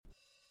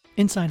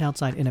Inside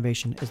Outside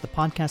Innovation is the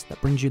podcast that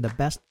brings you the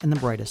best and the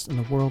brightest in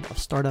the world of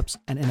startups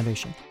and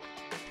innovation.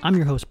 I'm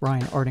your host,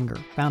 Brian Ardinger,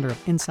 founder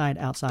of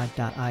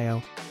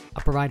InsideOutside.io,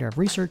 a provider of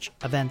research,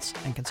 events,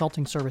 and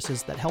consulting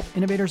services that help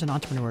innovators and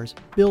entrepreneurs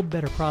build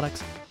better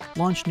products,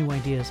 launch new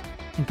ideas,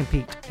 and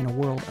compete in a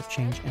world of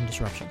change and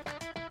disruption.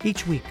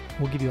 Each week,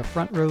 we'll give you a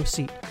front row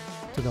seat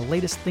to the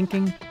latest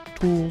thinking,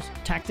 tools,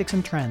 tactics,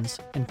 and trends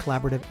in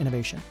collaborative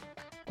innovation.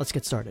 Let's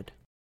get started.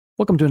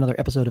 Welcome to another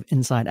episode of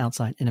Inside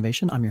Outside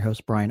Innovation. I'm your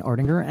host, Brian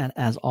Ardinger, and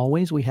as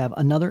always, we have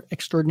another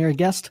extraordinary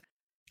guest.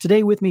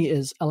 Today with me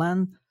is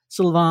Alain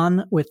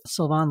Sylvain with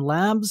Sylvain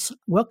Labs.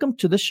 Welcome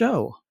to the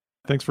show.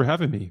 Thanks for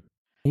having me.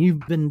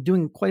 You've been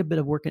doing quite a bit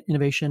of work in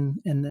innovation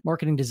and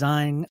marketing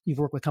design. You've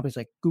worked with companies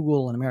like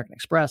Google and American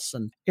Express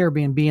and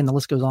Airbnb, and the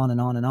list goes on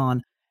and on and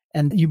on.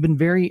 And you've been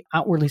very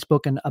outwardly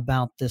spoken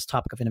about this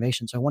topic of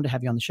innovation. So I wanted to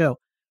have you on the show.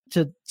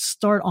 To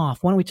start off,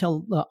 why don't we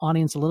tell the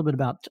audience a little bit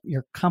about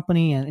your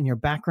company and your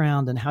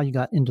background and how you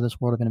got into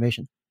this world of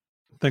innovation?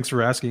 Thanks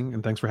for asking,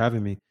 and thanks for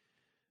having me.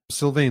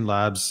 Sylvain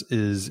Labs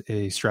is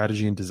a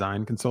strategy and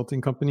design consulting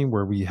company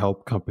where we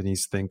help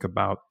companies think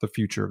about the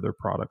future of their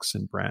products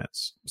and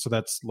brands. So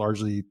that's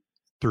largely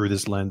through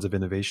this lens of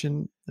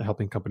innovation,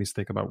 helping companies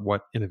think about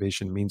what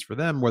innovation means for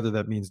them, whether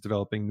that means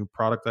developing new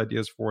product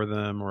ideas for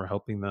them or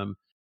helping them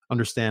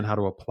understand how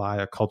to apply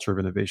a culture of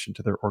innovation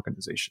to their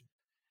organization.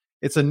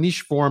 It's a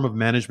niche form of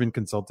management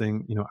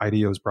consulting.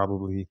 IDEO is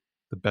probably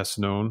the best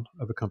known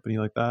of a company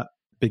like that.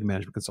 Big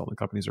management consulting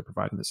companies are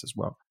providing this as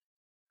well.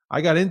 I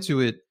got into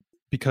it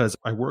because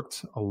I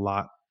worked a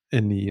lot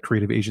in the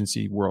creative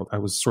agency world. I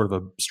was sort of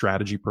a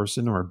strategy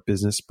person or a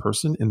business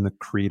person in the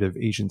creative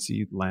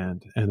agency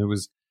land. And it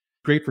was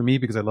great for me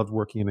because I loved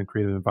working in a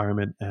creative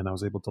environment and I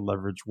was able to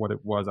leverage what it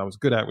was I was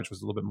good at, which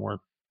was a little bit more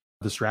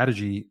the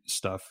strategy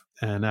stuff.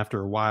 And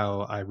after a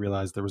while, I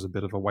realized there was a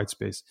bit of a white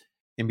space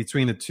in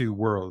between the two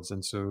worlds.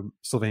 And so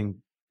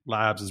Sylvain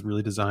Labs is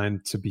really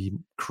designed to be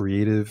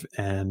creative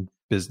and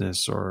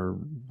business or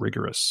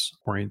rigorous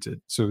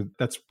oriented. So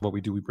that's what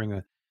we do. We bring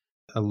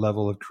a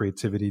level of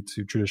creativity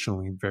to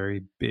traditionally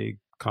very big,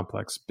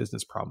 complex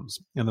business problems.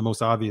 And the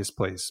most obvious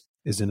place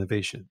is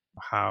innovation.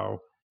 How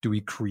do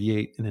we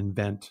create and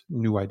invent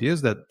new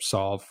ideas that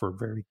solve for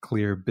very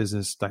clear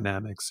business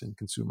dynamics and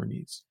consumer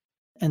needs?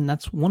 And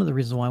that's one of the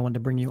reasons why I wanted to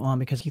bring you on,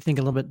 because you think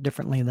a little bit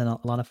differently than a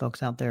lot of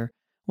folks out there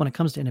when it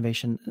comes to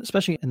innovation,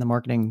 especially in the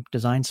marketing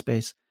design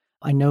space.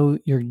 I know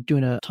you're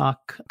doing a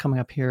talk coming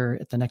up here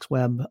at the Next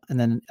Web and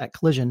then at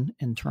Collision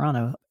in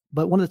Toronto.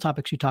 But one of the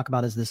topics you talk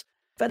about is this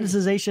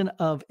fetishization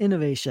of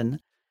innovation.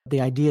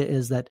 The idea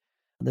is that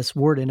this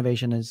word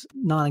innovation is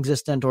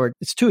non-existent or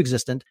it's too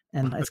existent,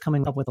 and it's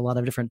coming up with a lot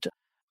of different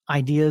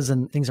ideas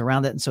and things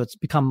around it. And so it's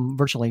become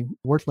virtually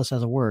worthless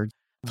as a word.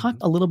 Talk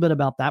a little bit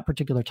about that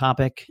particular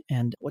topic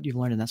and what you've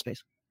learned in that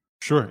space.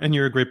 Sure. And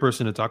you're a great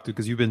person to talk to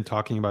because you've been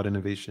talking about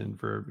innovation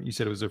you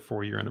said it was a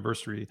 4-year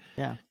anniversary.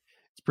 Yeah.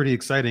 It's pretty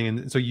exciting.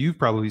 And so you've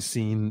probably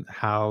seen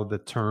how the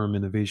term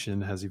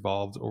innovation has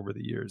evolved over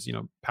the years,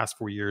 past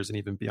 4 years and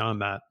even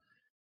beyond that.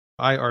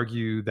 I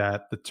argue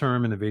that the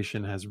term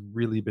innovation has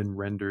really been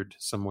rendered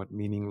somewhat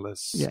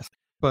meaningless. Yes.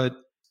 But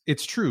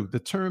it's true. The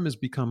term has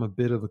become a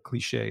bit of a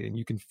cliche, and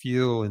you can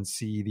feel and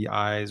see the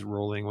eyes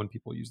rolling when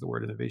people use the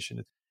word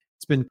innovation.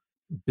 It's been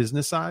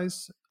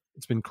businessized.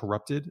 It's been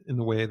corrupted in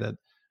the way that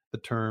the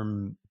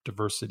term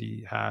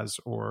diversity has,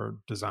 or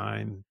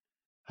design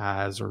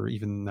has, or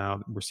even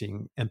now we're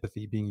seeing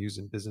empathy being used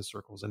in business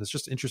circles. And it's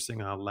just interesting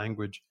how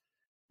language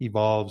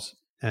evolves,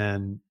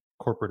 and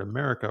corporate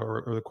America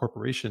or the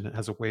corporation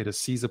has a way to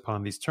seize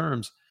upon these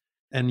terms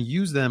and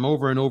use them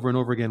over and over and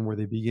over again, where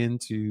they begin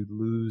to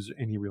lose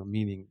any real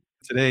meaning.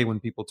 Today, when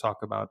people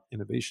talk about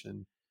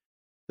innovation,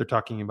 they're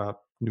talking about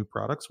new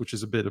products, which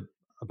is a bit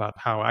about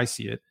how I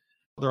see it.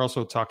 They're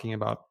also talking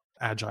about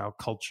agile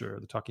culture.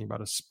 They're talking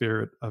about a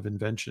spirit of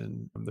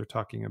invention. They're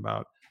talking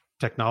about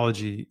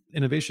technology.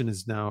 Innovation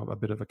is now a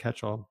bit of a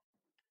catch-all.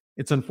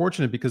 It's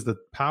unfortunate because the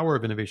power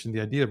of innovation,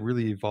 the idea of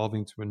really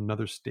evolving to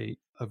another state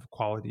of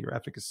quality or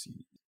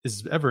efficacy,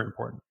 is ever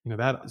important.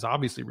 That is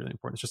obviously really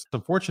important. It's just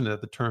unfortunate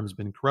that the term's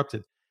been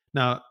corrupted.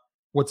 Now,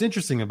 what's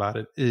interesting about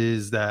it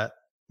is that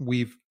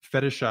we've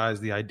fetishized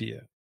the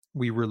idea.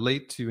 We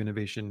relate to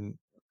innovation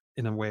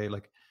in a way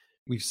like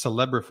we've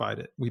celebrified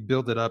it. We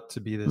build it up to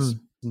be this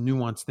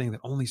nuanced thing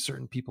that only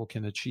certain people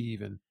can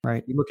achieve. And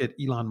right. You look at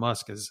Elon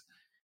Musk as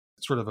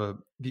sort of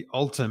the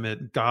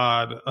ultimate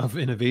god of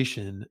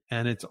innovation.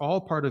 And it's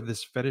all part of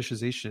this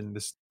fetishization,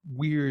 this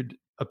weird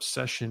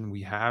obsession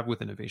we have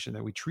with innovation,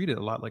 that we treat it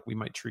a lot like we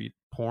might treat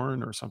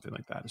porn or something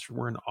like that.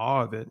 We're in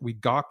awe of it. We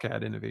gawk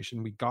at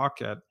innovation. We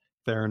gawk at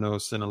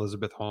Theranos and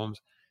Elizabeth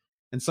Holmes.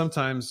 And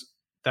sometimes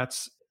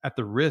that's at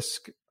the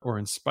risk or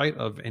in spite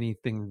of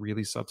anything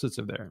really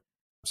substantive there.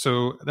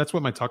 So that's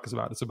what my talk is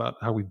about. It's about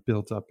how we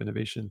built up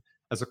innovation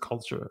as a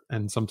culture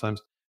and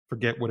sometimes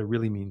forget what it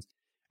really means.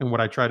 And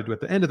what I try to do at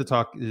the end of the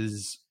talk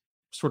is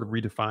sort of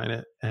redefine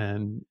it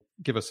and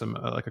give us some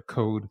like a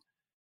code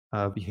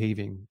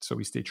behaving so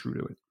we stay true to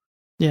it.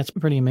 Yeah, it's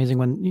pretty amazing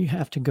when you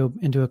have to go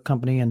into a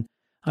company and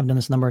I've done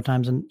this a number of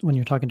times. And when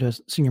you're talking to a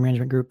senior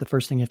management group, the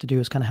first thing you have to do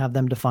is kind of have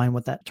them define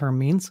what that term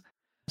means.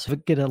 So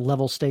get a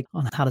level stake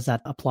on how does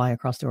that apply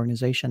across the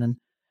organization, and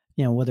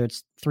whether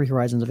it's 3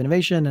 horizons of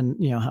innovation and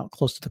how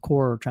close to the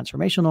core or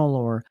transformational,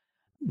 or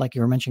like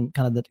you were mentioning,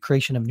 kind of the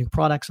creation of new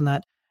products, and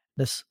that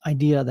this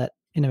idea that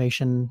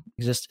innovation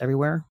exists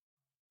everywhere.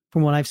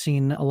 From what I've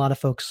seen, a lot of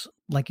folks,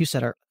 like you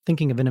said, are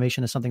thinking of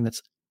innovation as something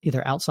that's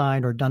either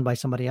outside or done by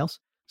somebody else.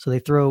 So they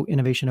throw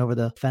innovation over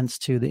the fence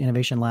to the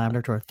innovation lab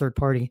or to a third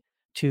party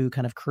to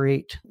kind of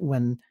create,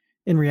 when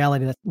in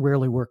reality that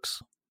rarely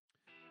works.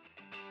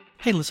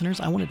 Hey listeners,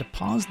 I wanted to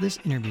pause this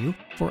interview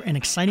for an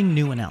exciting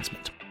new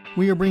announcement.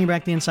 We are bringing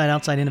back the Inside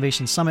Outside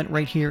Innovation Summit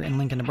right here in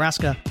Lincoln,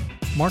 Nebraska.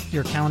 Mark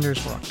your calendars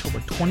for October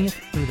 20th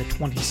through the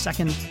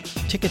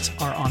 22nd. Tickets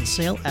are on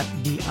sale at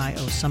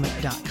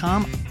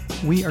theiosummit.com.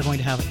 We are going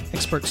to have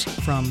experts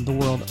from the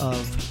world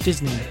of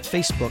Disney,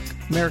 Facebook,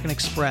 American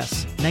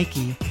Express,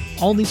 Nike.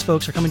 All these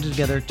folks are coming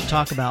together to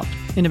talk about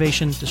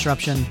innovation,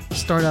 disruption,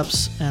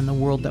 startups, and the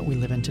world that we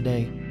live in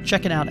today.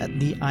 Check it out at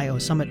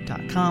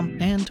theiosummit.com,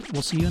 and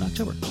we'll see you in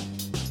October.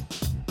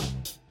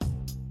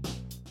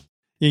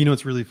 Yeah,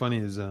 what's really funny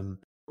is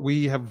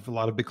we have a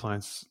lot of big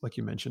clients, like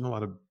you mentioned, a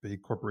lot of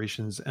big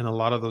corporations, and a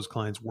lot of those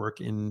clients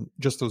work in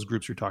just those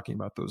groups you're talking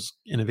about, those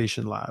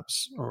innovation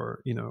labs,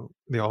 or,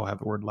 they all have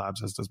the word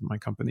labs, as does my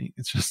company.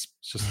 It's just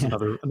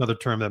another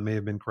term that may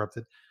have been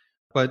corrupted.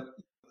 But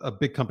a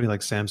big company like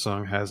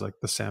Samsung has like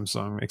the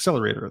Samsung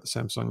Accelerator, the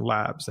Samsung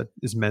Labs, that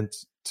is meant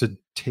to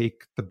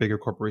take the bigger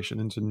corporation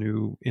into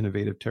new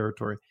innovative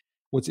territory.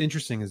 What's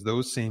interesting is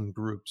those same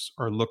groups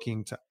are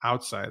looking to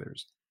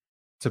outsiders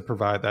to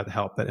provide that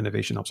help, that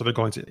innovation help. So they're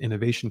going to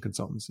innovation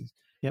consultancies.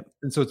 Yep.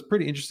 And so it's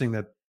pretty interesting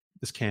that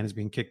this can is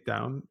being kicked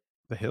down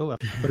the hill,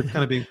 but it's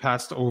kind of being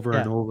passed over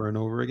and over and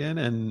over again.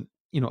 And,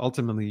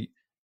 ultimately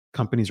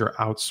companies are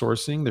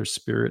outsourcing their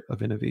spirit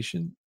of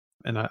innovation.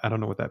 And I don't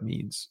know what that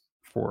means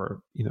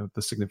for,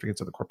 the significance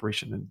of the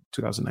corporation in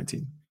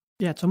 2019.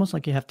 Yeah, it's almost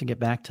like you have to get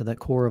back to the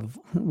core of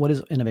what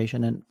is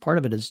innovation. And part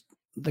of it is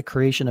the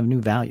creation of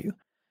new value.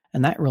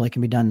 And that really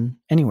can be done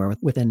anywhere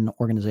within an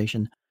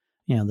organization.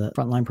 The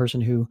frontline person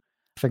who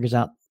figures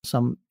out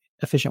some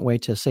efficient way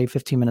to save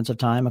 15 minutes of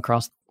time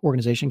across the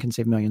organization can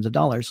save millions of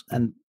dollars.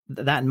 And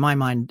that, in my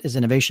mind, is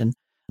innovation,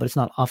 but it's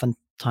not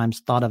oftentimes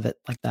thought of it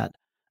like that.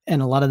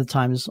 And a lot of the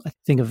times I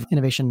think of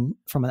innovation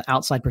from an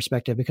outside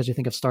perspective, because you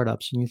think of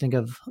startups and you think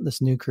of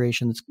this new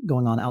creation that's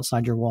going on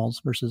outside your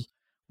walls versus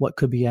what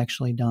could be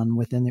actually done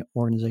within the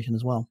organization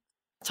as well.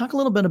 Talk a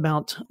little bit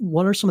about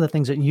what are some of the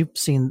things that you've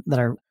seen that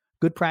are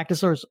good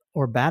practices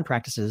or bad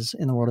practices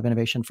in the world of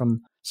innovation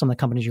from some of the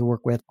companies you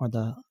work with, or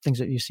the things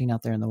that you've seen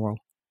out there in the world?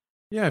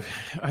 Yeah,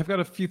 I've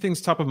got a few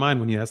things top of mind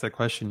when you ask that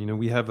question.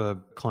 We have a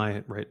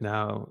client right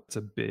now. It's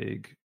a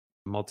big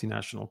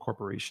multinational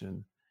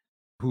corporation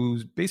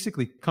who's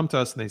basically come to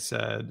us and they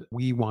said,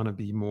 we want to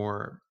be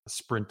more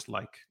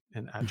sprint-like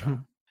and agile.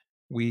 Mm-hmm.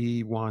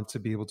 We want to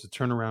be able to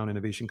turn around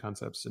innovation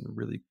concepts in a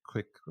really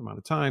quick amount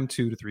of time,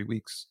 2 to 3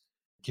 weeks.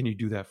 Can you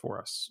do that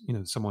for us?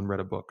 Someone read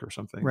a book or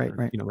something, right.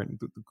 Written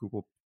the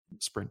Google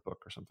Sprint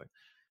book or something.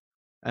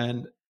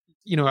 And,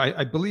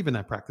 I believe in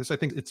that practice. I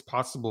think it's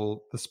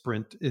possible, the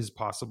sprint is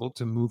possible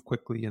to move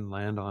quickly and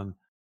land on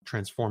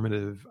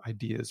transformative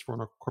ideas for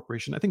a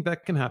corporation. I think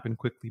that can happen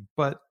quickly,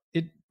 but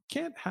it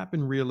can't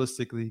happen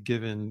realistically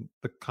given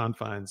the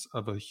confines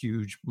of a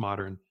huge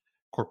modern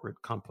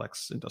corporate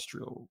complex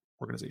industrial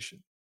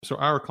organization. So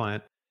our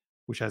client,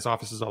 which has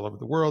offices all over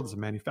the world, is a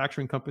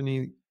manufacturing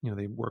company.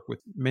 They work with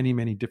many,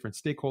 many different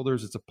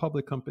stakeholders. It's a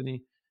public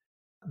company.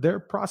 Their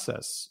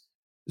process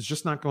is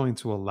just not going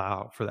to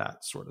allow for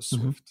that sort of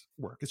swift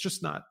work. It's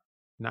just not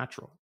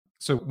natural.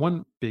 So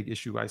one big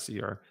issue I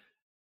see are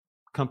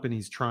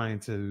companies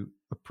trying to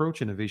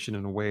approach innovation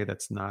in a way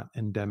that's not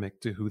endemic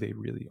to who they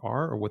really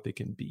are or what they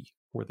can be,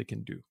 or they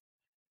can do.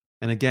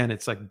 And again,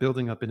 it's like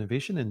building up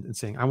innovation and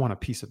saying, I want a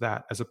piece of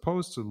that, as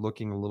opposed to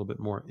looking a little bit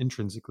more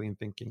intrinsically and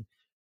thinking,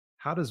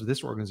 how does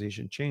this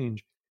organization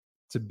change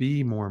to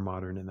be more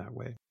modern in that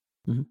way?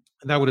 Mm-hmm.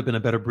 And that would have been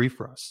a better brief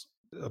for us.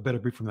 A better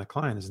brief from that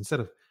client is, instead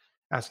of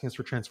asking us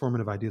for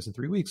transformative ideas in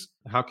 3 weeks,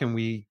 how can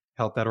we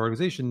help that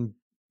organization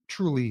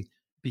truly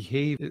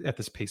behave at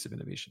this pace of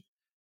innovation?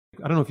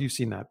 I don't know if you've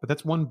seen that, but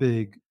that's one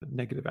big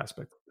negative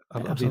aspect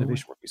of the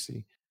innovation work we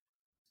see.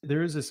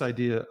 There is this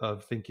idea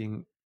of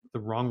thinking the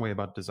wrong way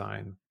about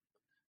design.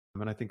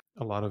 And I think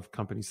a lot of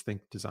companies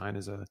think design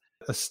is a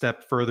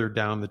step further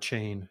down the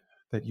chain,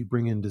 that you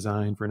bring in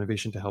design for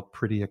innovation to help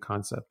pretty a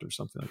concept or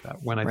something like that.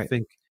 When I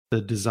think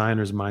the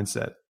designer's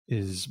mindset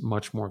is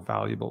much more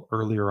valuable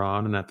earlier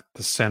on and at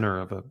the center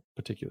of a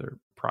particular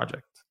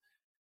project.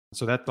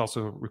 So that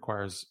also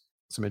requires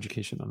some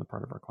education on the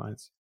part of our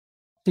clients.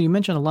 So you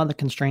mentioned a lot of the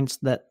constraints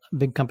that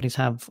big companies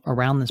have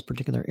around this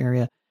particular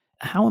area.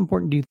 How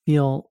important do you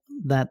feel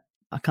that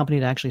a company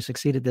to actually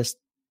succeed at this,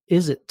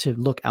 is it to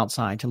look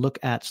outside, to look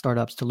at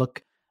startups, to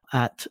look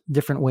at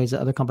different ways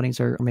that other companies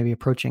are maybe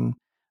approaching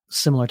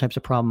similar types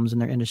of problems in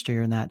their industry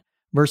or in that,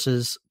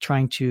 versus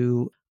trying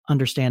to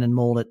understand and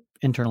mold it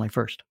internally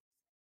first?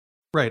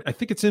 Right. I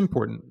think it's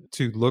important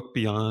to look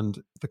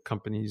beyond the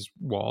company's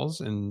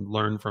walls and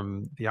learn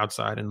from the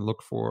outside and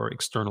look for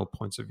external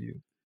points of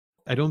view.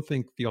 I don't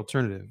think the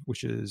alternative,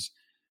 which is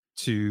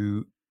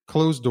to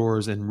close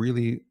doors and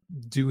really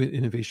do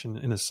innovation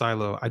in a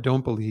silo, I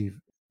don't believe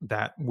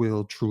that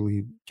will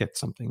truly get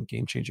something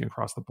game changing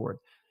across the board.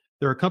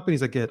 There are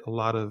companies that get a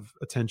lot of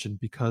attention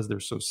because they're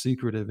so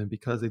secretive and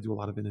because they do a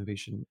lot of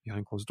innovation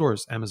behind closed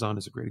doors. Amazon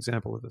is a great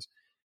example of this.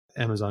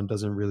 Amazon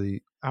doesn't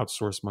really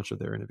outsource much of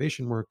their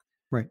innovation work.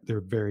 Right.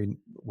 They're very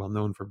well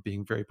known for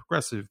being very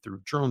progressive through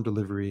drone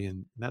delivery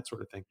and that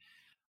sort of thing.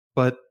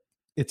 But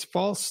it's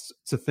false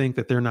to think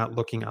that they're not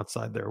looking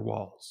outside their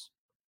walls.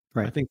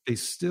 Right. I think they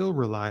still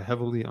rely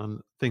heavily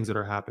on things that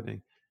are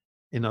happening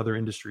in other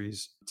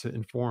industries to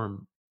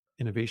inform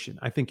innovation.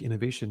 I think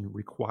innovation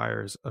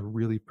requires a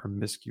really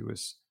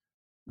promiscuous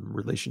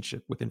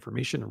relationship with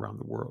information around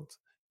the world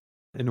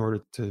in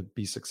order to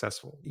be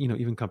successful.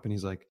 Even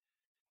companies like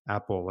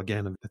Apple,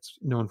 again, that's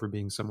known for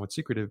being somewhat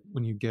secretive.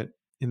 When you get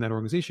in that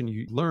organization,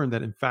 you learn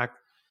that, in fact,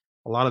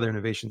 a lot of their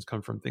innovations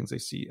come from things they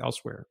see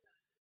elsewhere.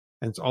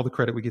 And so all the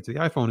credit we get to the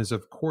iPhone is,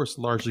 of course,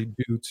 largely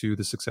due to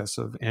the success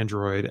of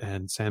Android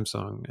and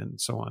Samsung and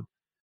so on.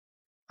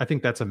 I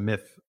think that's a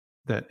myth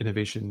that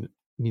innovation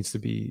needs to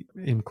be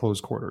in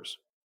closed quarters.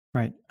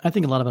 Right. I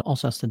think a lot of it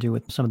also has to do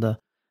with some of the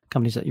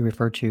companies that you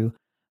refer to,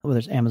 whether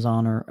it's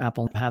Amazon or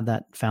Apple, have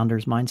that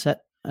founder's mindset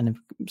and have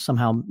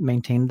somehow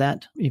maintained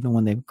that even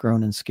when they've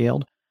grown and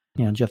scaled.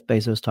 Jeff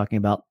Bezos talking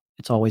about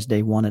it's always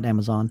day one at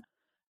Amazon.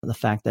 The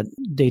fact that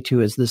day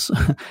two is this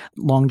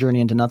long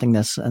journey into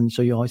nothingness. And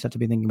so you always have to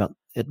be thinking about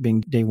it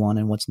being day one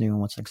and what's new and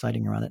what's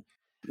exciting around it.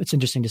 It's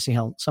interesting to see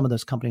how some of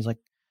those companies like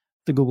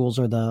the Googles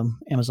or the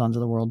Amazons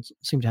of the world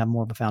seem to have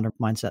more of a founder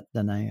mindset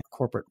than a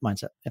corporate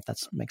mindset, if that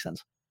makes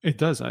sense. It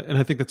does. And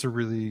I think that's a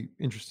really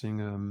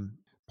interesting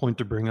point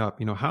to bring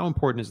up. How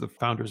important is the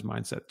founder's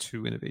mindset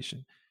to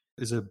innovation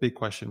is a big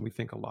question we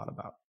think a lot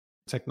about.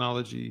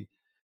 Technology,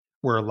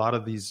 where a lot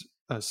of these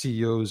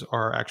CEOs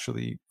are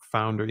actually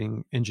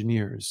founding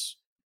engineers,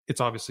 it's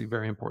obviously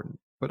very important.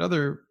 But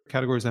other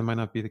categories, that might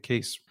not be the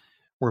case,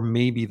 where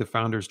maybe the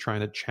founder is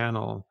trying to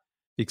channel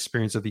the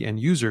experience of the end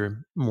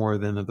user more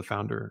than of the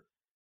founder,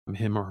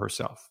 him or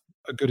herself.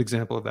 A good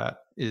example of that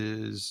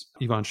is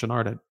Yvon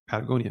Chouinard at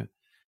Patagonia.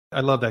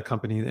 I love that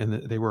company, and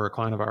they were a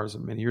client of ours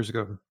many years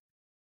ago.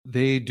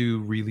 They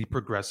do really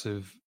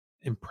progressive,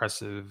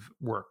 impressive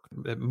work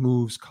that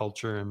moves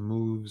culture and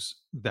moves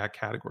that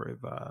category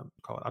of,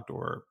 call it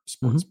outdoor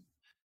sports. Mm-hmm.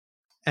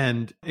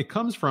 And it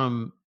comes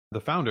from the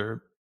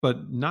founder,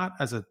 but not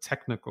as a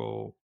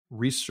technical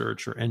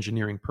research or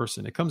engineering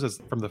person. It comes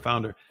from the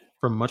founder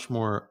from much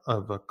more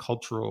of a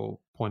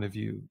cultural point of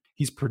view.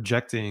 He's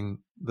projecting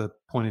the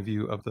point of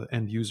view of the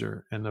end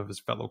user and of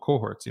his fellow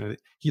cohorts.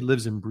 He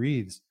lives and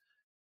breathes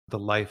the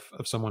life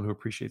of someone who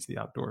appreciates the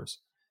outdoors.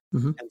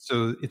 Mm-hmm. And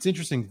so it's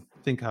interesting to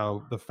think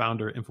how the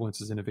founder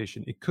influences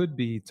innovation. It could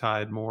be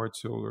tied more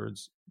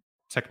towards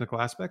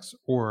technical aspects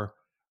or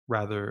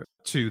rather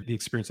to the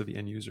experience of the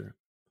end user.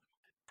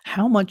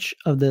 How much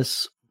of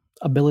this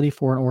ability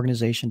for an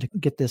organization to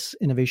get this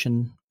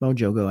innovation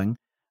mojo going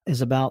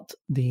is about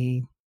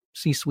the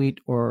C-suite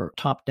or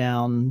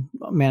top-down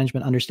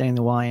management understanding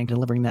the why and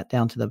delivering that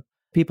down to the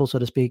people, so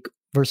to speak,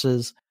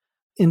 versus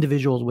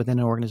individuals within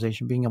an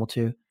organization being able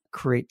to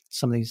create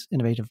some of these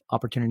innovative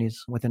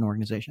opportunities within an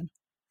organization?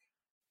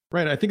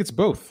 Right. I think it's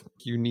both.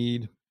 You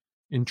need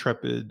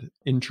intrepid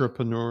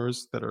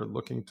entrepreneurs that are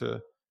looking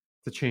to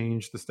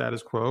change the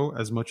status quo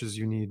as much as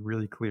you need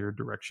really clear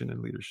direction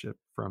and leadership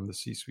from the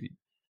C-suite.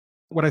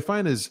 What I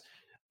find is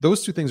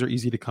those two things are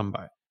easy to come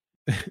by,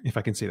 if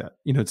I can say that.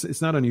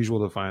 It's not unusual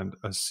to find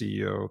a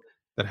CEO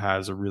that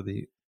has a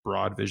really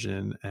broad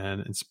vision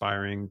and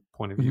inspiring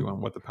point of view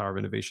on what the power of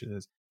innovation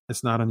is.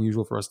 It's not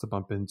unusual for us to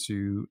bump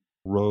into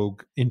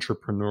rogue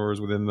entrepreneurs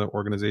within the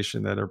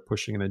organization that are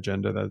pushing an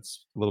agenda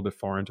that's a little bit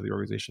foreign to the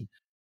organization.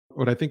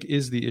 What I think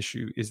is the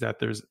issue is that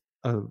there's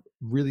a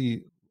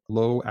really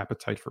low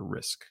appetite for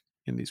risk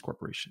in these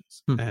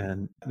corporations.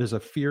 And there's a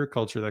fear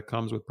culture that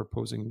comes with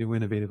proposing new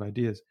innovative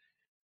ideas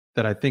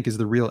that I think is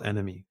the real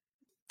enemy.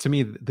 To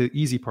me, the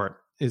easy part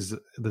is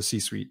the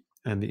C-suite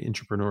and the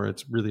entrepreneur.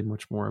 It's really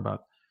much more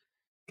about,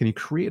 can you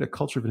create a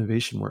culture of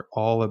innovation where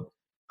all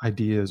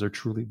ideas are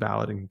truly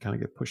valid and can kind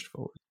of get pushed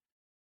forward?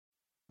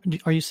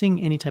 Are you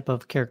seeing any type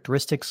of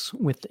characteristics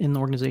within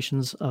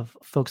organizations of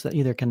folks that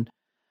either can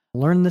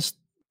learn this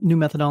new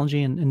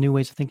methodology and new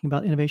ways of thinking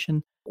about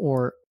innovation,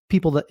 or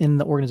people that in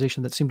the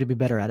organization that seem to be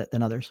better at it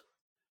than others?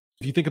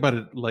 If you think about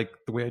it like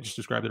the way I just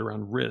described it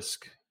around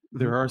risk,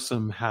 there are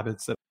some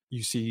habits that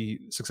you see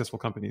successful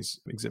companies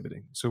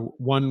exhibiting. So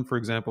one, for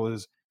example,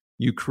 is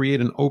you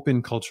create an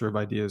open culture of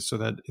ideas so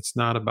that it's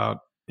not about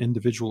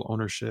individual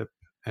ownership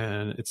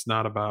and it's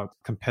not about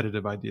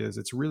competitive ideas.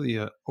 It's really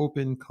an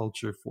open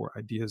culture for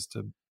ideas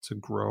to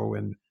grow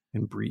and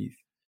breathe.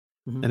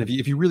 And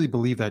if you really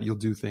believe that, you'll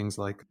do things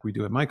like we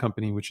do at my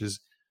company, which is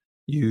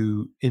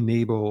you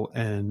enable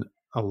and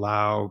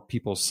allow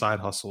people's side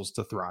hustles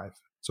to thrive.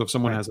 So if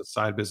someone has a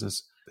side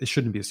business It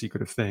shouldn't be a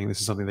secretive thing. This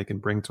is something they can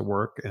bring to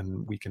work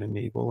and we can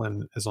enable.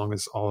 And as long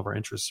as all of our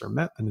interests are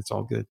met, then it's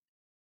all good.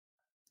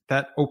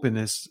 That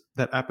openness,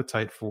 that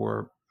appetite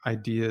for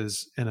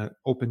ideas and an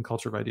open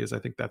culture of ideas, I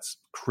think that's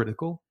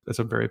critical. That's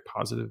a very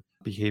positive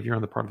behavior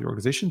on the part of the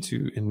organization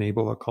to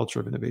enable a culture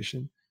of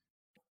innovation.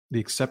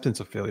 The acceptance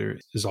of failure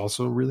is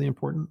also really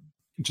important,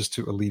 just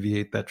to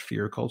alleviate that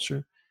fear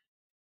culture.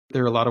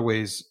 There are a lot of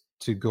ways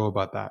to go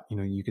about that.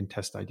 You can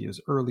test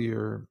ideas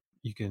earlier,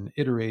 you can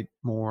iterate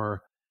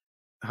more.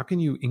 How can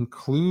you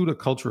include a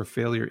culture of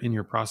failure in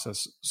your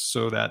process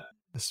so that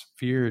this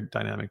fear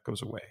dynamic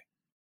goes away?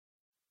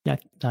 Yeah,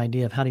 the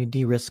idea of how do you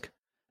de-risk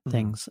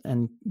things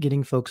and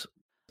getting folks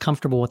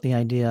comfortable with the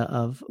idea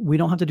of we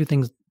don't have to do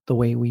things the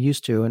way we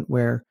used to, and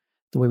where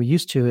the way we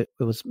used to, it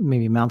was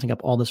maybe mounting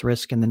up all this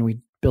risk and then we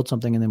build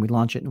something and then we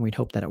launch it and we'd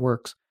hope that it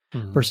works.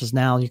 Versus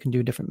now you can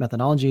do different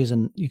methodologies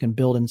and you can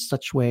build in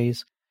such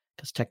ways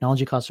because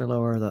technology costs are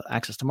lower, the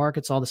access to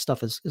markets, all this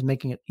stuff is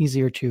making it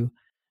easier to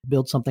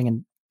build something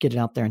and get it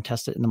out there and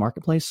test it in the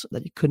marketplace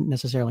that you couldn't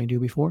necessarily do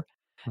before.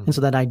 And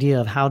so that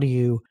idea of how do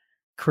you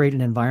create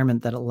an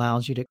environment that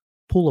allows you to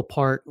pull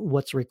apart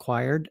what's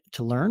required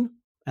to learn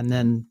and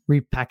then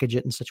repackage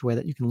it in such a way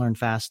that you can learn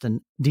fast and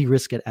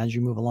de-risk it as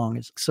you move along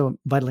is so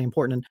vitally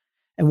important.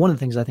 And one of the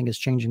things I think is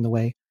changing the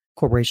way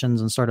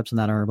corporations and startups and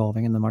that are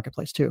evolving in the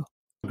marketplace too.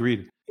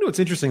 Agreed. It's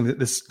interesting that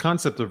this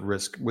concept of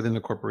risk within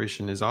the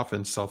corporation is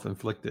often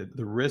self-inflicted.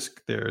 The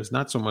risk there is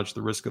not so much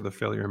the risk of the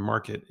failure in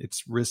market,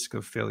 it's risk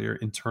of failure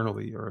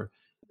internally or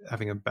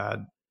having a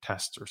bad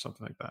test or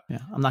something like that. Yeah,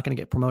 I'm not going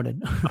to get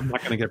promoted. I'm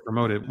not going to get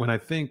promoted when I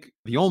think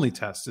the only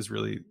test is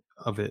really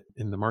of it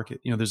in the market.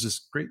 There's this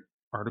great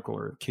article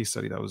or case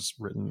study that was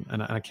written,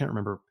 and I can't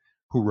remember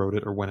who wrote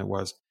it or when it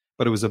was,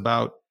 but it was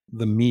about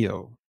the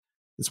Mio.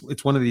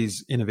 It's one of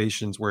these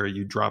innovations where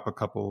you drop a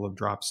couple of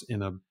drops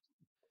in a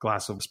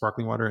glass of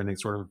sparkling water and it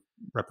sort of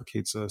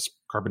replicates a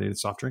carbonated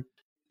soft drink.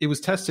 It was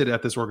tested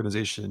at this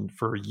organization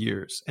for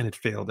years and it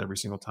failed every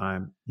single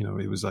time.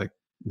 It was like,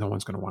 no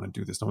one's going to want to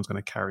do this. No one's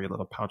going to carry a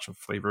little pouch of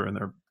flavor in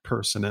their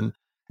purse and then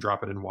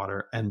drop it in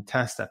water, and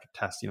test after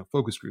test,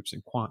 focus groups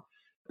and quant.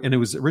 And it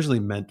was originally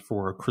meant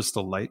for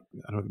Crystal Light.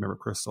 I don't know if you remember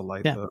Crystal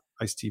Light, the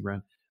iced tea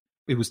brand.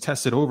 It was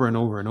tested over and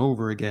over and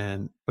over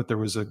again, but there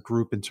was a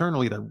group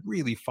internally that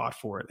really fought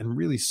for it and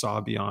really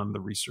saw beyond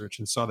the research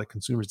and saw that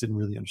consumers didn't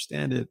really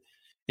understand it.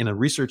 In a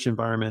research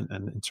environment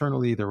and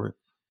internally, there were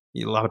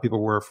a lot of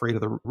people were afraid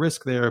of the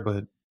risk there,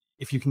 but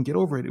if you can get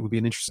over it, it would be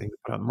an interesting to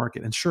put out in the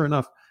market. And sure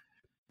enough,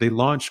 they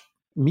launched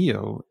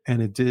Mio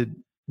and it did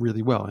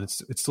really well, and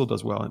it still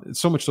does well, and it's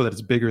so much so that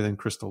it's bigger than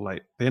Crystal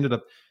Light. They ended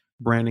up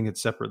branding it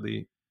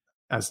separately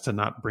as to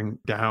not bring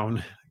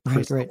down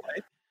Crystal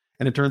Light,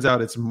 and it turns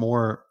out it's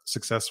more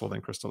successful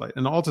than Crystal Light.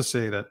 And all to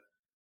say that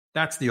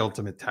that's the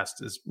ultimate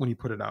test, is when you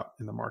put it out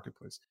in the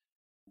marketplace.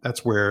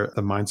 That's where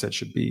the mindset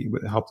should be,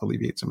 to help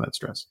alleviate some of that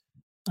stress.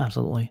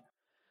 Absolutely.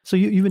 So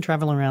you've been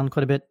traveling around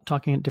quite a bit,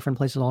 talking at different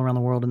places all around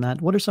the world and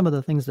that. What are some of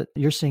the things that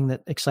you're seeing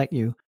that excite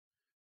you?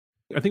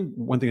 I think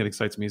one thing that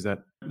excites me is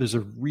that there's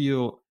a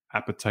real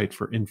appetite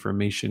for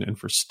information and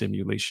for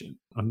stimulation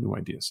on new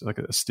ideas, like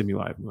a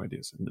stimuli of new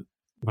ideas. And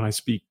when I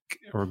speak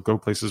or go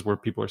places where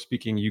people are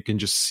speaking, you can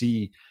just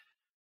see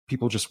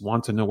people just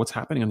want to know what's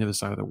happening on the other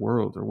side of the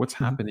world, or what's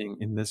happening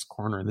in this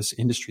corner, in this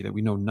industry that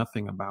we know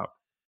nothing about.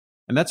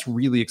 And that's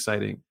really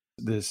exciting,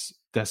 this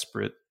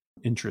desperate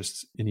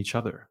interest in each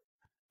other.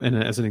 And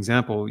as an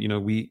example,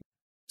 we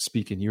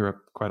speak in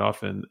Europe quite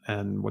often.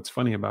 And what's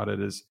funny about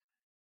it is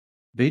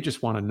they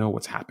just want to know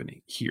what's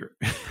happening here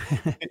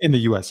in the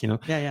US.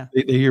 Yeah.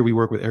 They hear we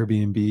work with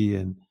Airbnb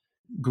and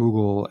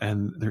Google,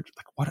 and they're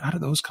like, how do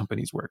those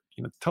companies work?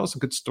 Tell us a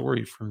good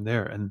story from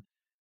there. And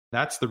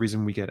that's the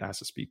reason we get asked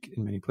to speak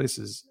in many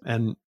places.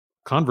 And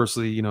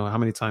conversely, how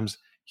many times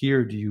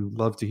here do you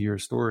love to hear a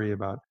story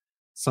about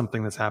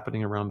something that's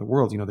happening around the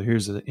world?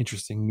 Here's an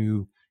interesting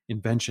new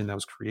invention that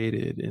was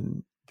created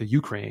in the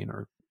Ukraine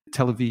or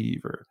Tel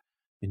Aviv or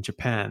in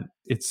Japan.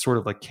 It's sort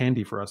of like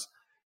candy for us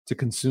to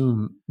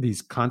consume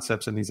these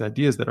concepts and these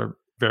ideas that are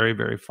very,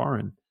 very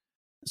foreign.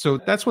 So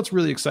that's what's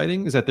really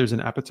exciting, is that there's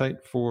an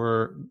appetite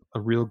for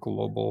a real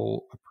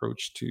global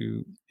approach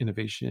to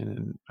innovation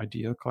and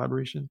idea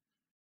collaboration.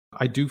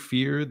 I do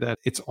fear that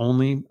it's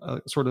only a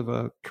sort of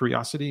a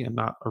curiosity and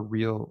not a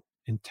real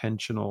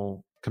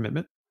intentional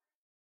commitment.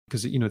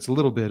 Because, it's a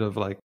little bit of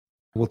like,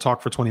 we'll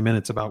talk for 20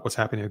 minutes about what's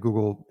happening at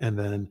Google. And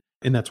then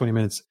in that 20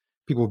 minutes,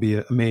 people will be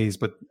amazed.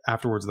 But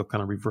afterwards, they'll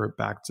kind of revert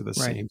back to the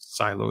same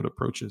siloed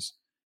approaches.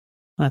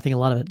 I think a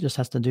lot of it just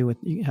has to do with,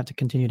 you have to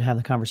continue to have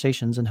the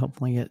conversations, and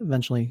hopefully it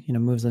eventually,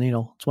 moves the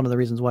needle. It's one of the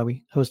reasons why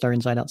we host our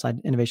Inside Outside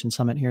Innovation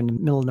Summit here in the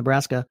middle of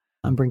Nebraska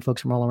and bring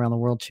folks from all around the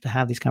world to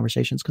have these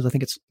conversations, because I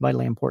think it's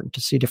vitally important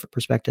to see different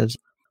perspectives.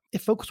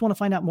 If folks want to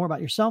find out more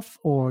about yourself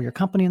or your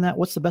company and that,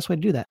 what's the best way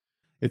to do that?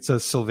 It's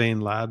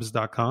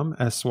sylvainlabs.com,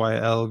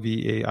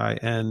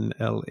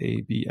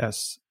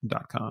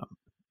 sylvainlabs.com.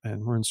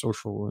 And we're in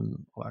social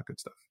and all that good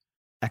stuff.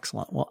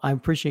 Excellent. Well, I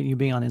appreciate you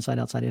being on Inside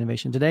Outside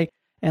Innovation today,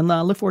 and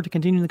look forward to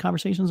continuing the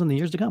conversations in the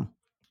years to come.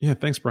 Yeah,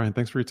 thanks, Brian.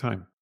 Thanks for your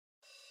time.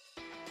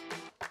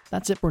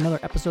 That's it for another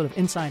episode of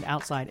Inside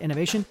Outside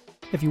Innovation.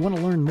 If you want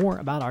to learn more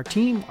about our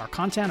team, our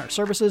content, our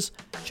services,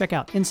 check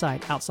out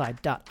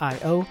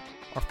insideoutside.io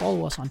or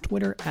follow us on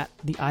Twitter at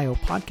the IO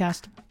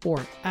Podcast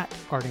or at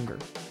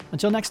Ardinger.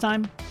 Until next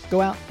time,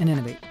 go out and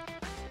innovate.